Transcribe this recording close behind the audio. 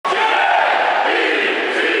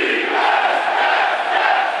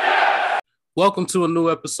Welcome to a new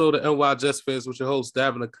episode of NY Jets Fans with your host,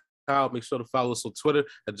 Davin and Kyle. Make sure to follow us on Twitter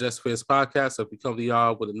at Jets Fans Podcast. If we come to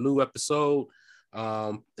y'all with a new episode,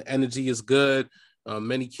 the energy is good.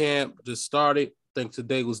 Mini camp just started. I think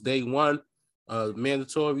today was day one,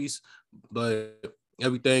 mandatories, but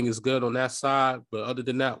everything is good on that side. But other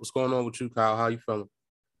than that, what's going on with you, Kyle? How you feeling?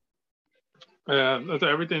 Yeah,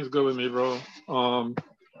 everything's good with me, bro.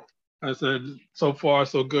 I said so far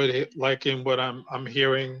so good, liking what I'm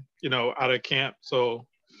hearing, out of camp. So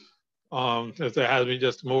it has me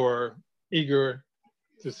just more eager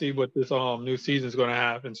to see what this new season is going to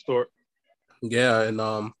have in store. Yeah, and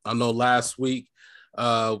I know last week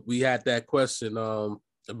we had that question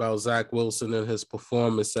about Zach Wilson and his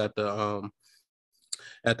performance at the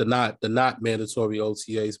not mandatory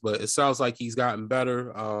OTAs, but it sounds like he's gotten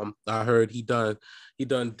better. I heard he done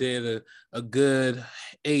did a good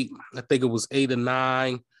 8. I think it was 8 or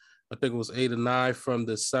 9. I think it was 8 or 9 from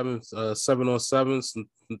the 7 on 7s.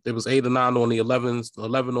 It was 8 or 9 on the 11s,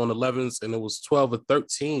 11 on 11s, and it was 12 or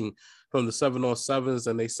 13 from the 7 on 7s.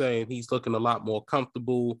 And they saying he's looking a lot more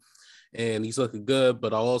comfortable and he's looking good.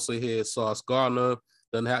 But I also hear Sauce Gardner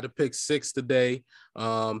done had to pick 6 today.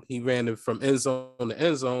 He ran it from end zone to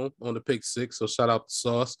end zone on the pick 6. So shout out to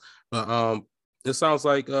Sauce. But it sounds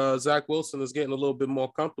like Zach Wilson is getting a little bit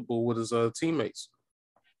more comfortable with his teammates.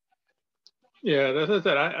 Yeah, that's what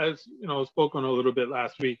I said. I spoke on a little bit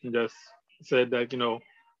last week and just said that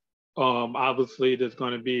obviously there's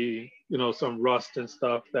going to be some rust and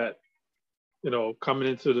stuff that coming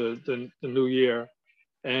into the new year,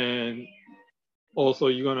 and also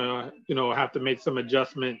you're gonna have to make some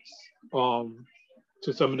adjustments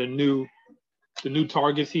to some of the new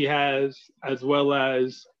targets he has, as well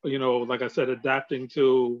as like I said, adapting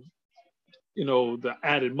to the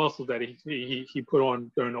added muscle that he put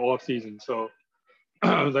on during the off season. So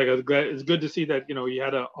it's good to see that he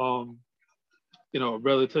had a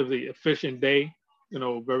relatively efficient day.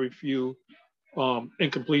 Very few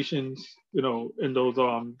incompletions. In those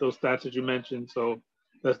stats that you mentioned. So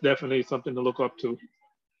that's definitely something to look up to.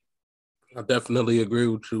 I definitely agree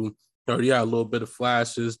with you. Already had a little bit of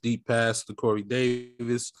flashes, deep pass to Corey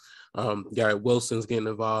Davis. Garrett Wilson's getting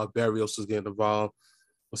involved. Barrios is getting involved.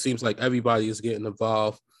 It seems like everybody is getting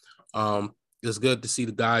involved. It's good to see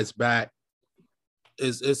the guys back.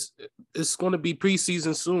 It's going to be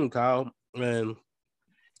preseason soon, Kyle, and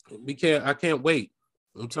I can't wait.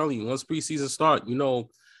 I'm telling you, once preseason start,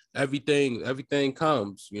 everything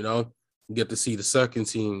comes. You get to see the second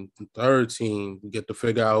team, the third team. You get to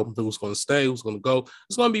figure out who's going to stay, who's going to go.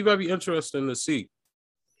 It's going to be very interesting to see.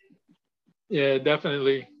 Yeah,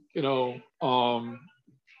 definitely.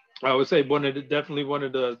 I would say definitely one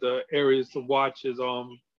of the areas to watch is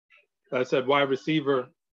like I said, wide receiver.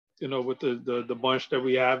 With the bunch that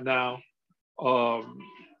we have now. Um,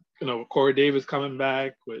 Corey Davis coming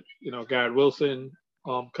back with Garrett Wilson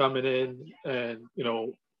coming in, and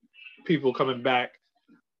people coming back.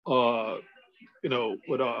 With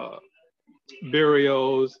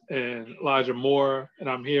Barrios and Elijah Moore, and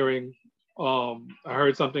I'm hearing. I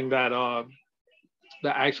heard something that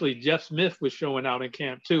actually Jeff Smith was showing out in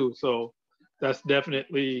camp too. So that's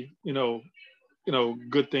definitely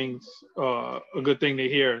good things. A good thing to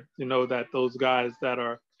hear. That those guys that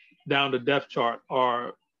are down the depth chart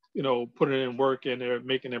are putting in work and they're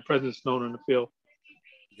making their presence known in the field.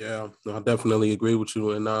 Yeah, I definitely agree with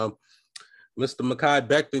you. And Mr. Mekhi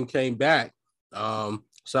Becton came back. Shout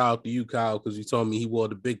out to you, Kyle, because you told me he wore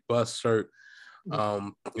the big bus shirt.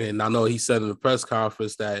 And I know he said in the press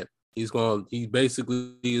conference that he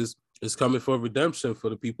basically is coming for redemption for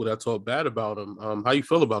the people that talk bad about him. How you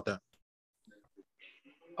feel about that?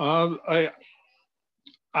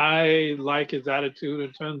 I like his attitude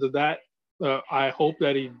in terms of that. I hope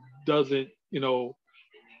that he doesn't,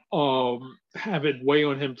 have it weigh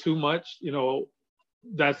on him too much.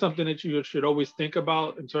 That's something that you should always think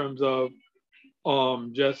about in terms of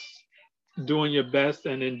just doing your best,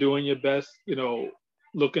 and in doing your best,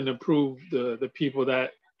 looking to prove the people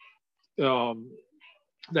um,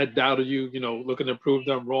 that doubted you, looking to prove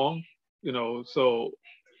them wrong. So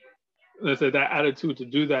let's say that attitude to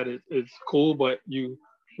do that is cool, but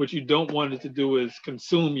what you don't want it to do is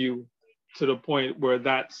consume you to the point where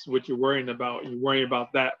that's what you're worrying about. You're worrying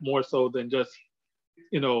about that more so than just,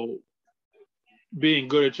 you know, being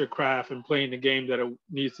good at your craft and playing the game that it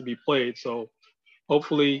needs to be played. So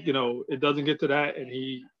hopefully, it doesn't get to that, and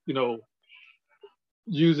he,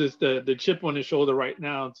 uses the chip on his shoulder right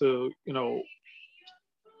now to,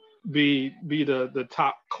 be the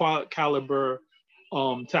top caliber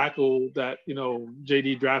tackle that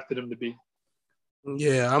JD drafted him to be.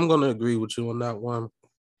 Yeah, I'm gonna agree with you on that one.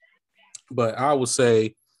 But I would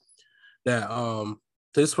say that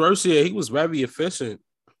his first year he was very efficient,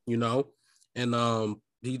 you know, and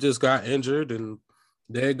he just got injured, and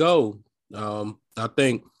there you go. I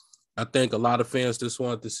think a lot of fans just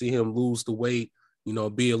wanted to see him lose the weight,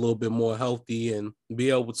 be a little bit more healthy and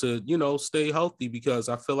be able to, stay healthy, because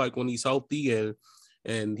I feel like when he's healthy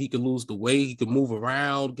and he can lose the weight, he can move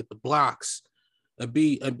around, get the blocks, and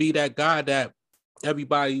be that guy that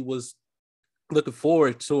everybody was looking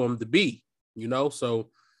forward to him to be,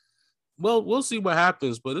 So well, we'll see what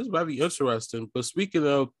happens, but it's very interesting. But speaking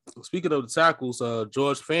of the tackles,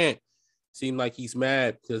 George Fant seemed like he's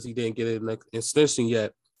mad because he didn't get an extension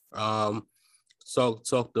yet. Um, so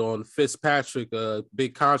talked on Fitzpatrick,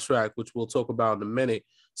 big contract, which we'll talk about in a minute.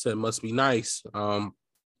 Said must be nice.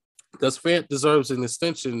 Does Fant deserves an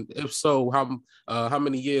extension? If so, how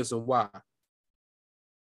many years and why?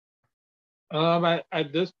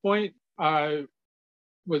 At this point, I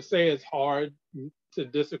would say it's hard to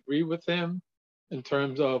disagree with him in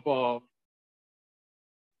terms of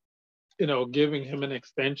giving him an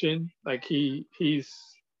extension. Like he's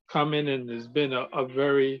come in and has been a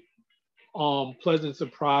very pleasant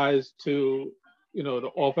surprise to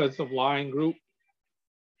the offensive line group.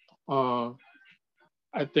 I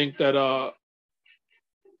think that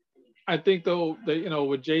I think though that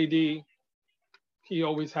with JD, he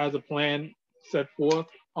always has a plan set forth.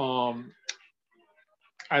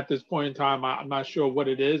 At this point in time, I'm not sure what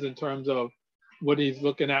it is in terms of what he's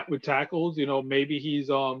looking at with tackles. Maybe he's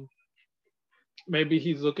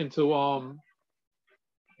looking to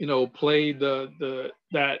play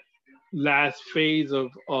that last phase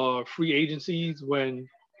of free agencies when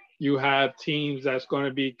you have teams that's going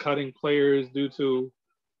to be cutting players due to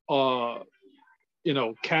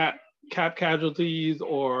cap casualties,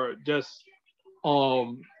 or just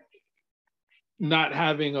not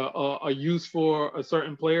having a use for a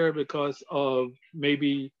certain player because of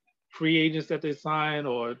maybe free agents that they sign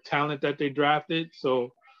or talent that they drafted.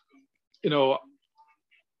 So, Douglas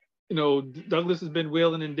has been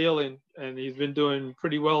wheeling and dealing, and he's been doing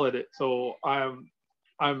pretty well at it. So I'm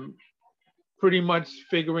pretty much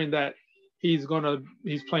figuring that he's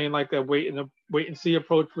playing like a wait and see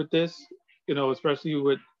approach with this, especially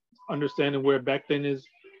with understanding where Becton is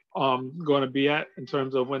going to be at in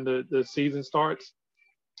terms of when the season starts.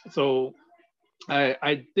 So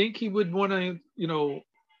I think he would want to,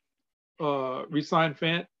 resign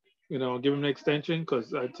Fant, give him an extension,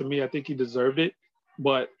 because to me, I think he deserved it.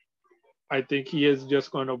 But I think he is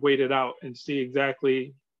just going to wait it out and see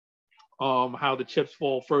exactly how the chips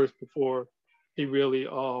fall first before he really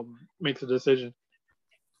makes a decision.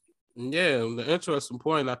 Yeah, the interesting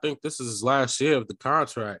point. I think this is his last year of his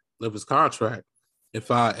contract, if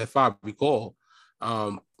I recall.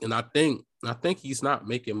 And I think he's not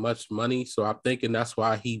making much money, so I'm thinking that's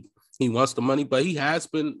why he wants the money. But he has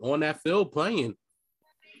been on that field playing,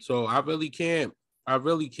 so I really can't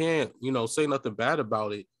say nothing bad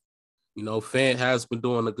about it. Fant has been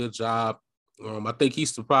doing a good job. I think he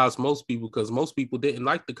surprised most people because most people didn't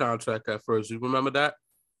like the contract at first. You remember that?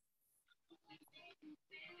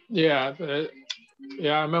 Yeah,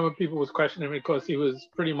 yeah. I remember people was questioning him because he was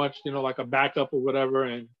pretty much, like a backup or whatever,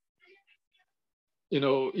 and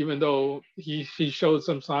even though he showed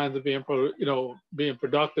some signs of being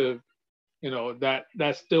productive,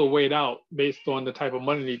 that still weighed out based on the type of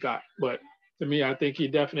money he got. But to me, I think he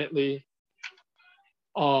definitely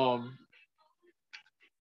um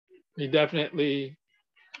he definitely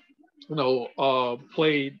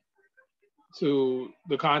played to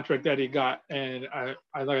the contract that he got, and I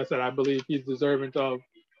like I said, I believe he's deserving of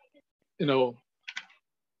you know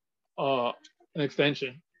an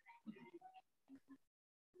extension.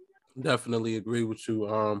 Definitely agree with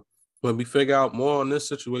you. When we figure out more on this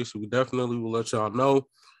situation, we definitely will let y'all know.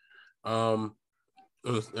 Um,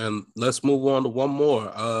 and let's move on to one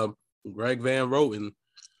more. Greg Van Roten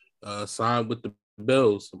signed with the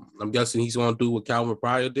Bills. I'm guessing he's going to do what Calvin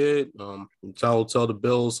Pryor did. Tell the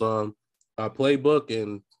Bills our playbook,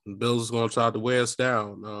 and the Bills is going to try to wear us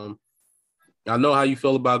down. I know how you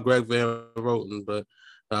feel about Greg Van Roten, but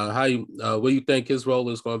what do you think his role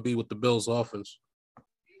is going to be with the Bills offense?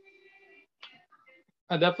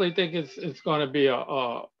 I definitely think it's going to be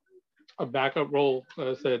a backup role.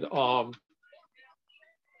 Like I said,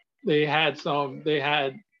 they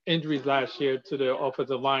had injuries last year to the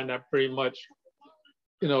offensive line that pretty much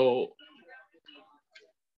you know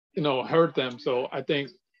hurt them. So I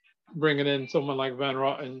think bringing in someone like Van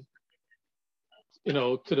Roten,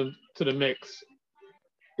 to the mix,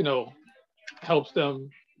 you know, helps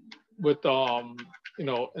them with in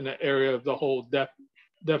the area of the whole depth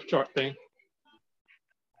chart thing.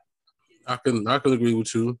 I can agree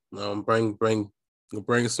with you. Bring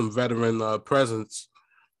bringing some veteran presence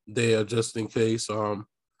there just in case. I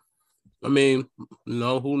mean,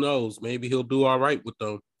 who knows? Maybe he'll do all right with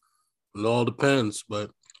them. It all depends,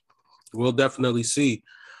 but we'll definitely see.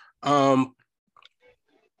 Um,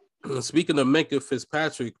 Speaking of Minkah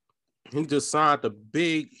Fitzpatrick, he just signed a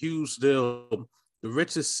big, huge deal, the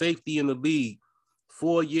richest safety in the league.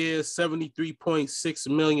 4 years, $73.6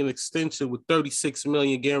 million extension with $36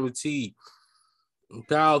 million guaranteed.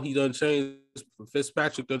 Kyle, he done changed.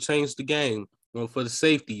 Fitzpatrick done changed the game for the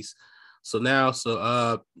safeties. So now,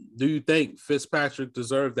 do you think Fitzpatrick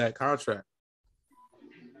deserved that contract?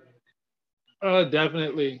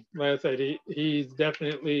 Definitely. Like I said, he's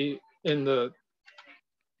definitely in the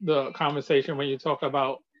conversation when you talk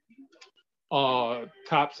about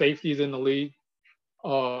top safeties in the league.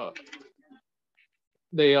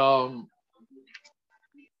 They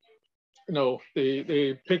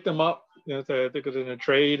they picked him up. I think it was in a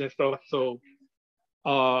trade and stuff. So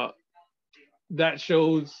that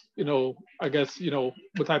shows, I guess,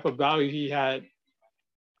 what type of value he had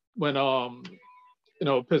when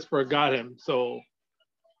Pittsburgh got him. So,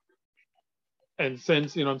 and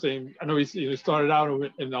since, I'm saying, I know he started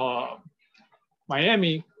out in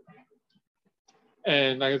Miami,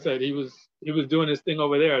 and like I said, he was doing his thing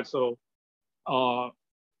over there. So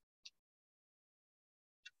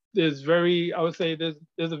there's a very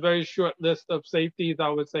short list of safeties I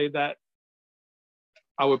would say that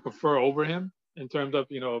I would prefer over him in terms of,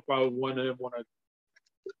 if I would want to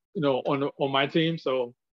on my team.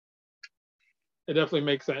 So it definitely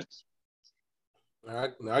makes sense.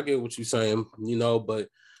 I get what you're saying, but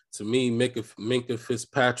to me, Minkah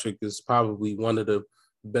Fitzpatrick is probably one of the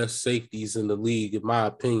best safeties in the league, in my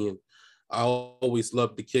opinion. I always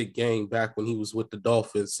loved the kick game back when he was with the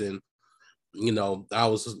Dolphins, and I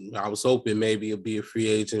was hoping maybe he'll be a free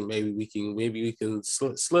agent. Maybe we can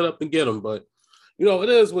slid up and get him, but it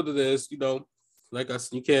is what it is. Like I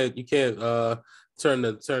said, you can't turn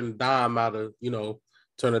the dime out of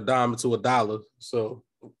turn a dime into a dollar. So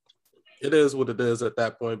it is what it is at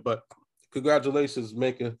that point. But congratulations,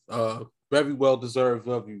 Minkah. Very well deserved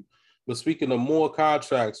of you. But speaking of more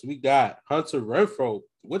contracts, we got Hunter Renfrow,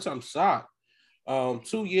 which I'm shocked. 2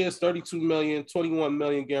 years, $32 million, $21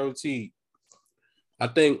 million guaranteed. I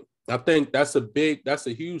think that's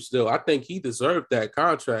a huge deal. I think he deserved that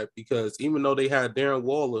contract because even though they had Darren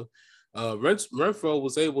Waller, Renfrow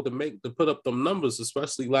was able to put up them numbers,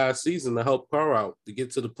 especially last season, to help Carr out to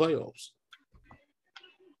get to the playoffs.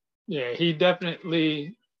 Yeah, he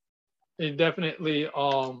definitely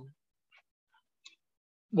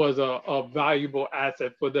was a valuable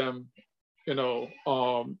asset for them, in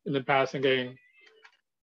the passing game.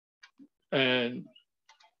 And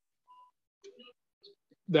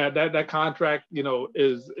that contract,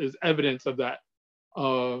 is evidence of that.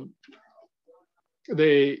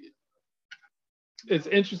 It's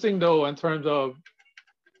interesting though in terms of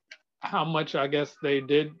how much I guess they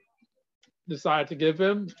did decide to give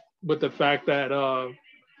him, with the fact that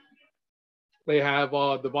they have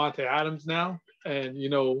Davante Adams now, and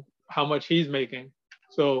how much he's making.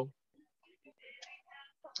 So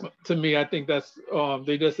to me, I think that's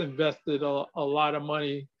they just invested a lot of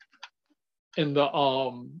money in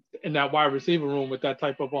that wide receiver room with that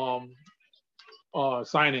type of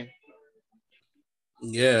signing.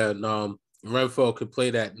 Yeah, and Renfrow could play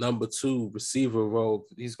that number 2 receiver role.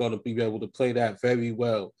 He's going to be able to play that very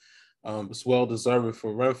well. It's well deserved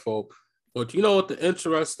for Renfrow. But you know what the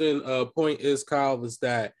interesting point is, Kyle, is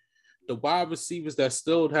that the wide receivers that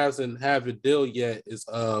still hasn't have a deal yet is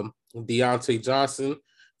Deontay Johnson,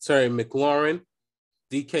 Terry McLaurin,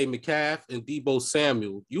 DK Metcalf, and Deebo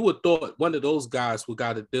Samuel. You would thought one of those guys would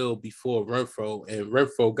got a deal before Renfrow, and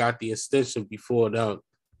Renfrow got the extension before them.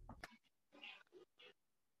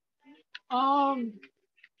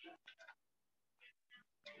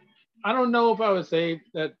 I don't know if I would say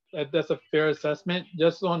that that's a fair assessment,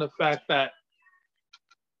 just on the fact that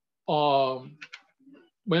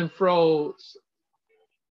Renfrow's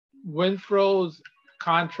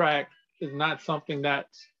contract is not something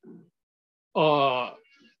that's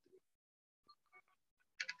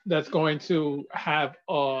going to have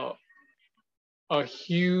a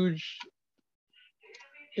huge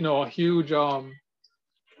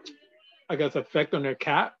I guess effect on their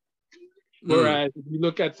cap. Whereas if you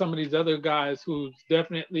look at some of these other guys who's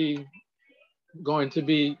definitely going to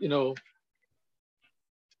be,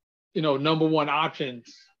 number one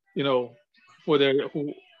options, for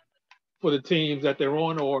the teams that they're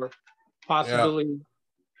on, or possibly,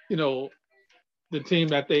 the team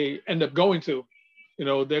that they end up going to,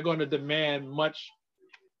 they're going to demand much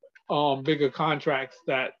bigger contracts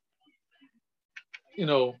that,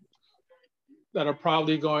 that are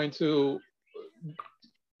probably going to,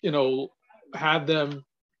 have them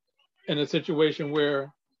in a situation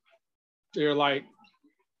where they're like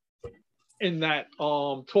in that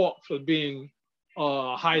talk for being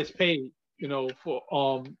highest paid,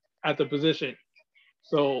 for at the position.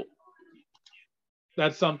 So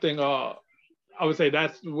that's something I would say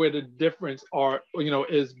that's where the difference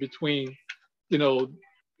is between,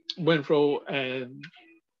 Renfrow and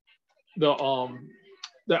the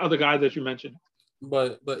other guys that you mentioned.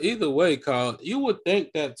 But either way, Kyle, you would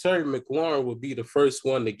think that Terry McLaurin would be the first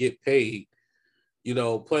one to get paid,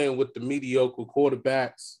 playing with the mediocre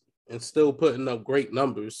quarterbacks and still putting up great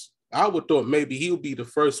numbers. I would thought maybe he'll be the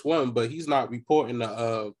first one, but he's not reporting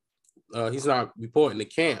the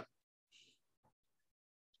camp.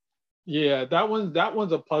 Yeah, that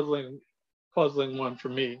one's a puzzling one for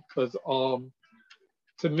me because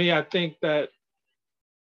to me I think that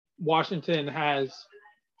Washington has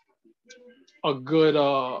a good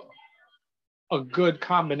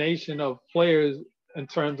combination of players in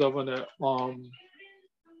terms of with the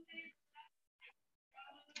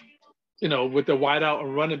wideout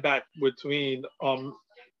and running back between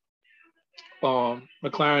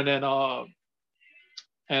McLaurin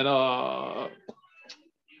and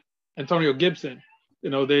Antonio Gibson.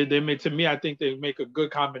 They make, to me, I think they make a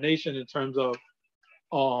good combination in terms of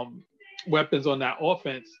weapons on that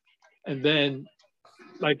offense. And then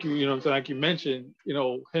like like you mentioned,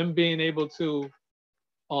 him being able to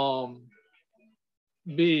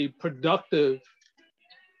be productive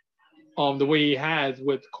the way he has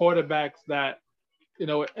with quarterbacks that,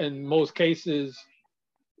 in most cases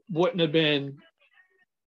wouldn't have been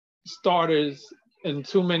starters in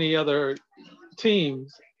too many other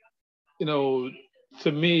teams, to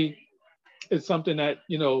me, it's something that,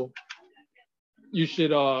 you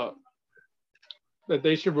should that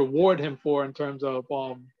they should reward him for in terms of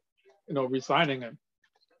re-signing him.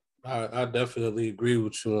 I definitely agree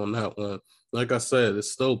with you on that one. Like I said,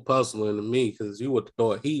 it's still puzzling to me because you would have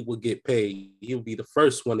thought he would get paid. He would be the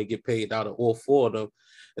first one to get paid out of all four of them.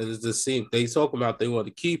 And it just seems they talk about they want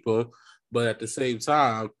to keep him, but at the same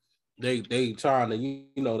time, they trying to,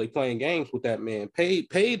 they playing games with that man.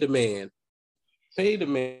 Pay the man. Pay the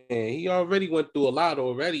man. He already went through a lot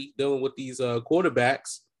already dealing with these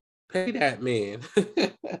quarterbacks. Pay that man.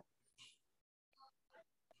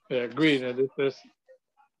 Yeah, agreed. And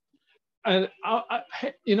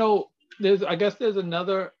I guess there's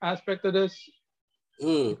another aspect of this.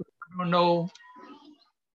 I don't know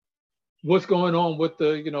what's going on with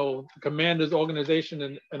the, the Commanders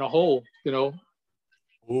organization in a whole,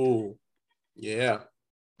 Ooh, yeah.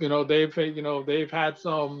 They've had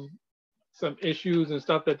some issues and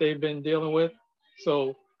stuff that they've been dealing with.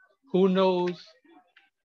 So who knows,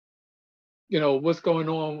 what's going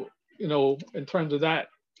on, in terms of that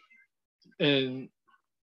and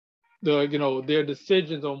their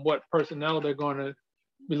decisions on what personnel they're going to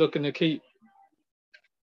be looking to keep.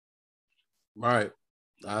 Right.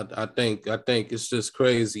 I think it's just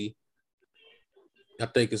crazy. I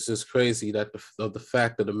think it's just crazy that the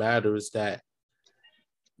fact of the matter is that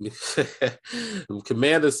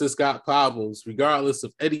Commanders just got problems, regardless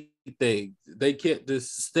of anything. They can't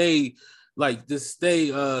just stay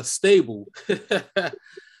stable,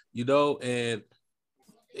 and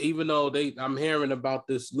even though I'm hearing about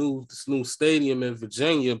this new stadium in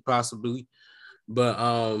Virginia possibly,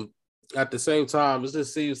 but at the same time, it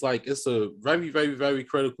just seems like it's a very, very, very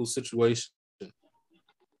critical situation.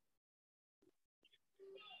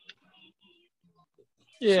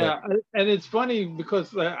 Yeah, and it's funny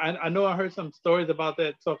because I know I heard some stories about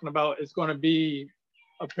that talking about it's going to be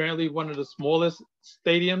apparently one of the smallest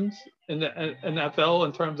stadiums in the NFL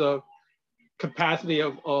in terms of capacity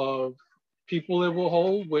of people it will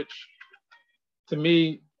hold, which to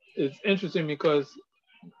me is interesting because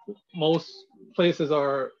most places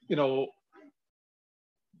are,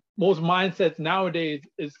 most mindsets nowadays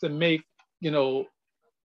is to make,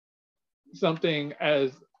 something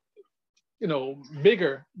as,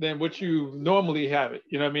 bigger than what you normally have it.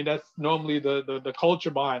 I mean, that's normally the culture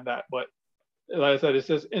behind that. But like I said, it's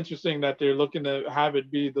just interesting that they're looking to have it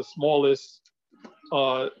be the smallest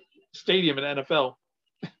stadium in the NFL.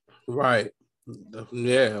 Right.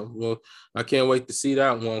 Yeah. Well, I can't wait to see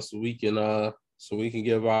that one so we can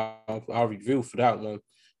give our review for that one.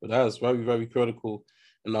 But that is very, very critical.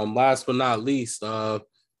 And last but not least,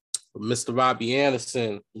 Mr. Robbie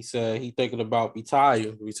Anderson, he said he thinking about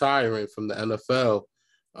retiring from the NFL.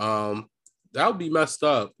 That would be messed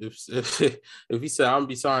up if he said I'm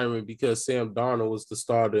retiring because Sam Darnold was the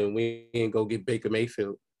starter and we ain't go get Baker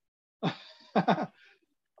Mayfield.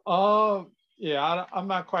 Yeah, I'm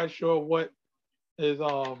not quite sure what his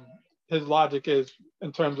his logic is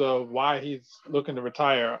in terms of why he's looking to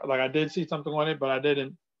retire. Like I did see something on it, but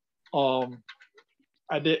um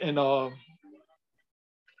I didn't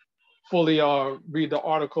fully read the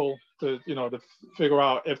article to to figure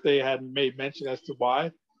out if they had made mention as to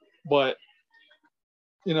why. But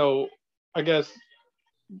I guess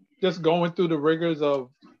just going through the rigors of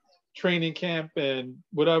training camp and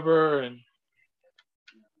whatever, and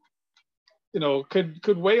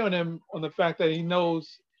could weigh on him on the fact that he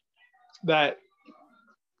knows that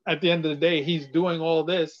at the end of the day he's doing all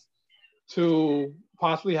this to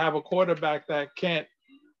possibly have a quarterback that can't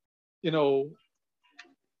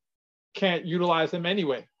utilize him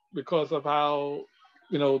anyway because of how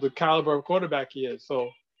the caliber of quarterback he is.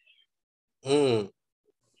 So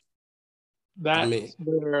that's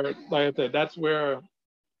where, like I said, that's where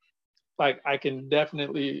like I can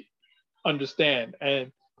definitely understand.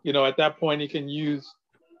 And at that point he can use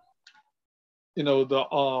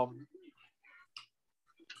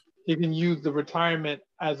he can use the retirement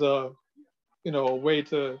as a a way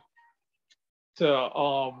to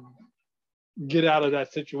get out of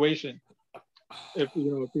that situation if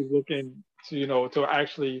he's looking to to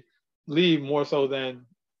actually leave more so than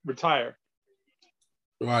retire.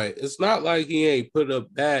 Right. It's not like he ain't put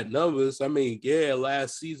up bad numbers. I mean, yeah,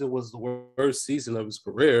 last season was the worst season of his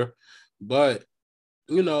career, but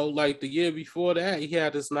like the year before that, he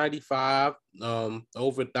had his 95, over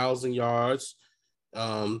 1,000 yards,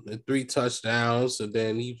 and 3 touchdowns, and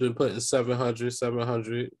then he's been putting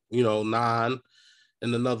 700, 9,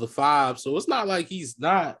 and another 5. So it's not like he's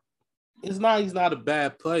not a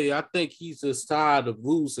bad player. I think he's just tired of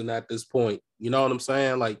losing at this point. You know what I'm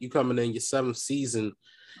saying? Like you coming in your 7th season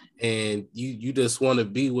and you just want to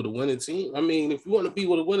be with a winning team. I mean, if you want to be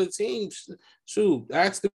with a winning team, shoot,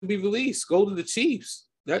 ask to be released. Go to the Chiefs.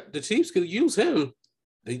 That the Chiefs could use him.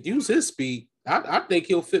 They use his speed. I think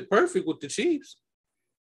he'll fit perfect with the Chiefs.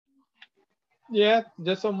 Yeah,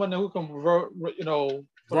 just someone who can, run.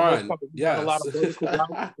 Yes. A lot of vertical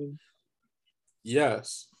routes.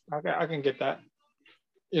 Yes. I can get that.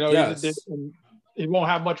 Yes. He won't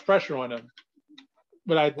have much pressure on him.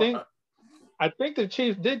 But I think the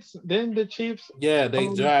Chiefs didn't the Chiefs? Yeah,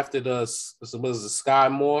 they drafted us. Was it Sky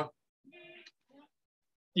Moore?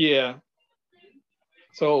 Yeah.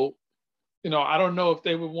 So, I don't know if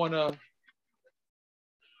they would want to,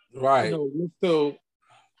 right, look to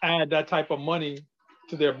add that type of money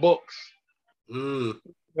to their books.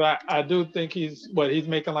 But I do think he's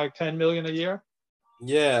making like $10 million a year.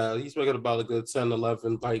 Yeah, he's making about a good 10,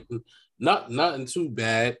 11, like nothing too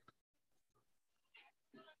bad.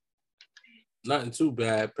 Nothing too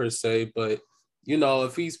bad per se, but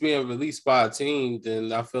if he's being released by a team,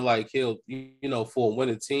 then I feel like he'll, for a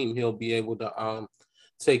winning team, he'll be able to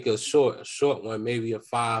take a short one, maybe a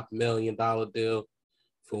 $5 million deal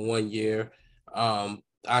for 1 year. I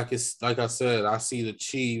can, like I said, I see the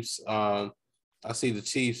Chiefs.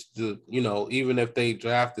 Do, even if they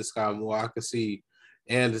draft this guy more, I could see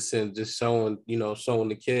Anderson just showing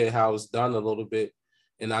the kid how it's done a little bit.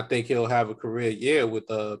 And I think he'll have a career year with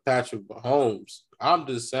Patrick Mahomes. I'm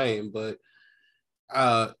just saying, but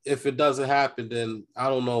if it doesn't happen, then I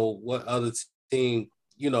don't know what other team,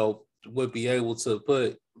 would be able to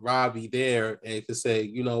put Robbie there and could say,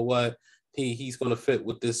 you know what, he's going to fit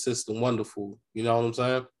with this system wonderful. You know what I'm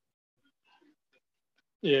saying?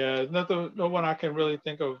 Yeah, no one I can really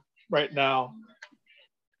think of right now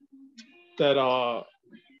that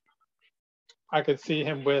I could see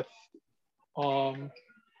him with.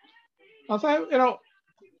 I'll say,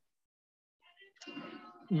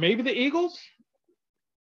 maybe the Eagles.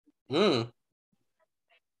 With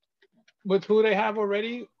who they have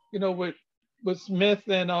already, with Smith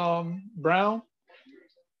and Brown.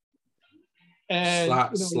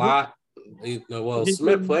 And slot.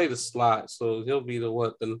 Smith played the slot, so he'll be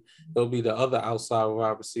he'll be the other outside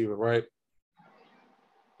wide receiver, right?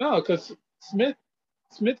 No, because Smith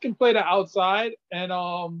can play the outside, and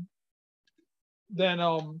then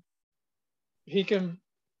he can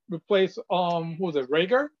replace who was it,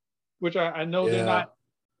 Rager, which I know they're not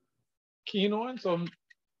keen on. So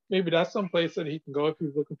maybe that's some place that he can go if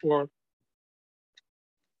he's looking for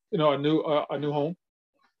a new home.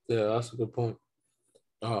 Yeah, that's a good point.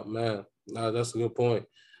 Oh man, no, that's a good point.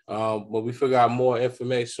 But we figure out more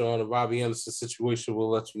information on the Robbie Anderson situation,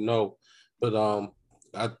 we'll let you know. But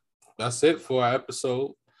that's it for our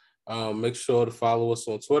episode. Make sure to follow us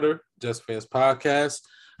on Twitter, Just Fans Podcast.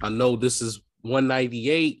 I know this is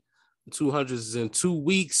 198, 200 is in 2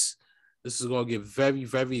 weeks. This is gonna get very,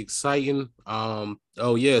 very exciting. Oh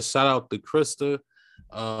yeah, shout out to Krista.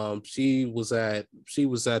 She was at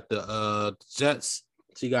the Jets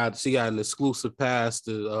She got an exclusive pass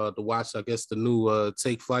to watch, I guess, the new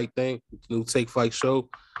Take Flight thing, the new Take Flight show.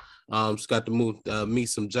 She's got to meet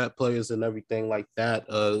some Jet players and everything like that,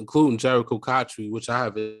 including Jericho Cotchery, which I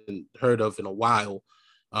haven't heard of in a while.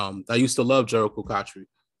 I used to love Jericho Cotchery.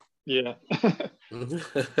 Yeah. He's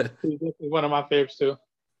one of my favorites too.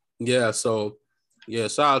 Yeah, so yeah,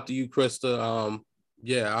 shout out to you, Krista.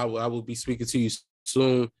 Yeah, I will be speaking to you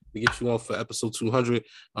soon to get you on for episode 200,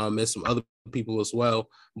 and some other people as well.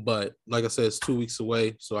 But like I said, it's 2 weeks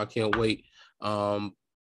away, so I can't wait.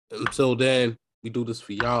 Until then, we do this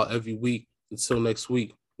for y'all every week. Until next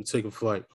week, we take a flight.